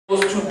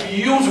Those two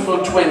beautiful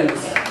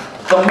twins,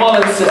 the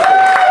Mullen sisters.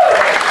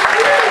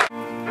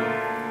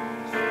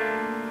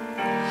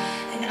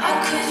 And I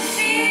could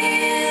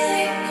feel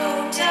it go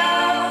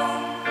down,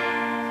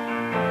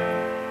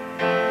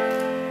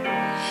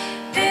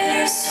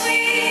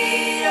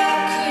 bittersweet I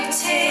could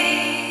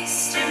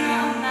taste in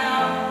my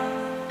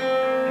mouth.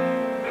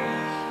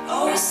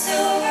 Oh, a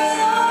silver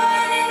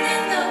lining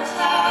in the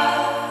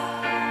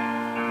cloud.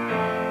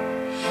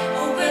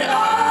 Oh, but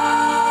I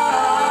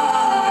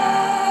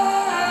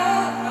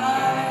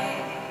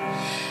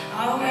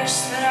wish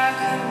that I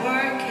could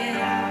work it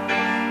out.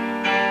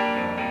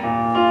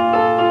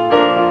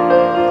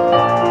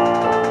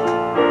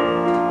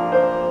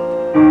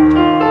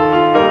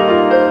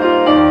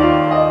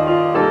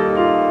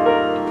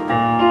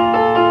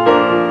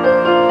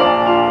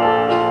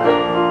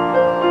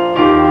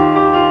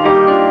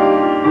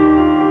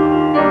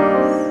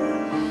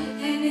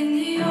 And in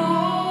the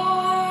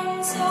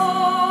arms of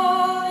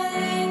an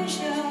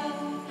angel,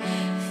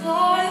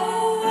 fly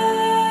away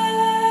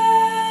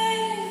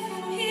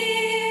from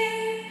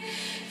here,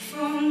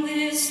 from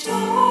this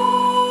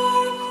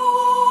dark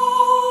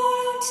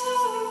cold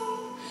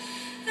tomb,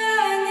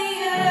 and the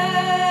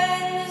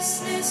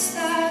endlessness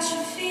that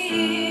you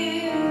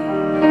feel.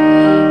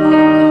 I'll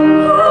come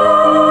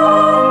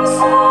home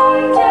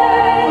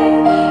someday,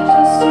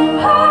 just to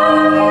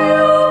have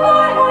you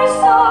by my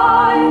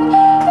side,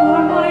 for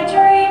my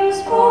dreams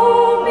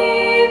pull me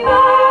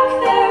back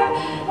there,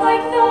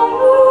 like the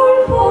moon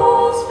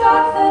pulls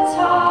back the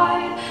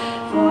tide.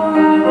 For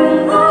I will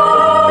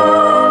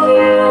love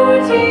you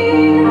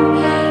dear,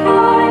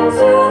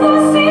 until the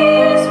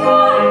seas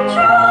run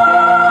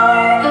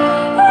dry.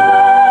 I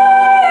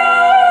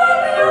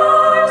am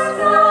yours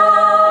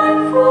now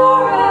and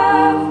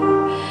forever,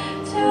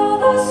 till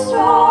the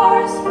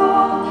stars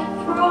fall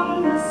from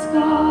the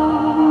sky.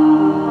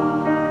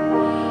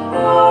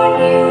 On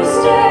you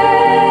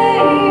stay,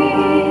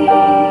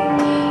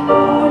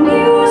 on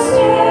you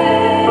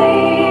stay,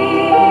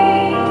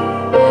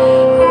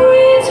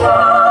 qui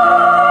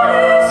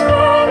tales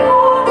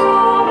peccato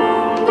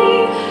mundi,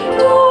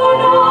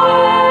 dona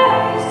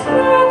est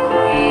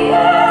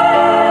requiem,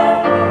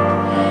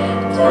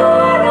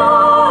 dona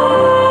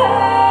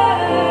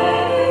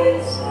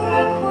est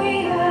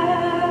requiem.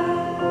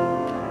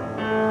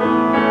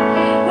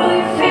 Well,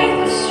 your faith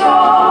was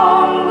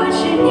strong, but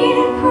you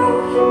needed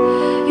proof.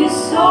 You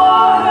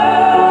saw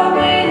her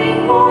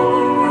bathing on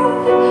the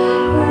roof.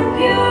 Her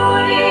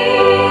beauty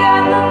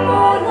and the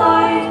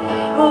moonlight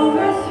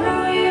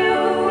overthrew you.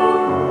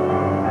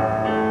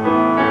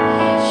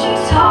 She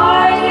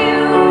tied you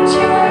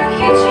to her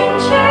kitchen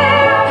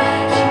chair.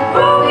 She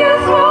broke your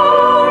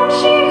throne.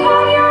 She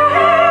cut your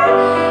hair.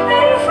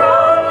 And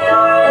from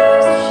your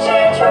lips she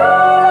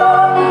drew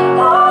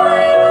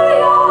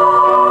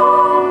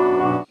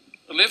hallelujah.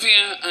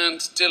 Olivia and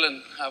Dylan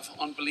have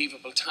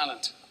unbelievable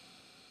talent.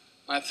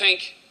 And I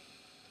think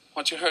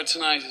what you heard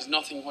tonight is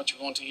nothing what you're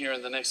going to hear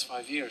in the next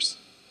 5 years.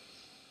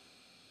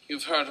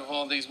 You've heard of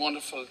all these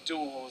wonderful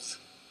duos.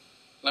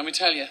 Let me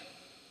tell you,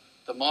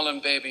 the Mullen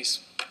babies,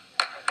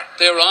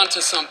 they're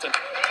onto something.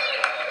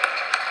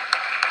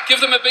 Give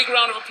them a big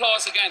round of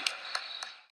applause again.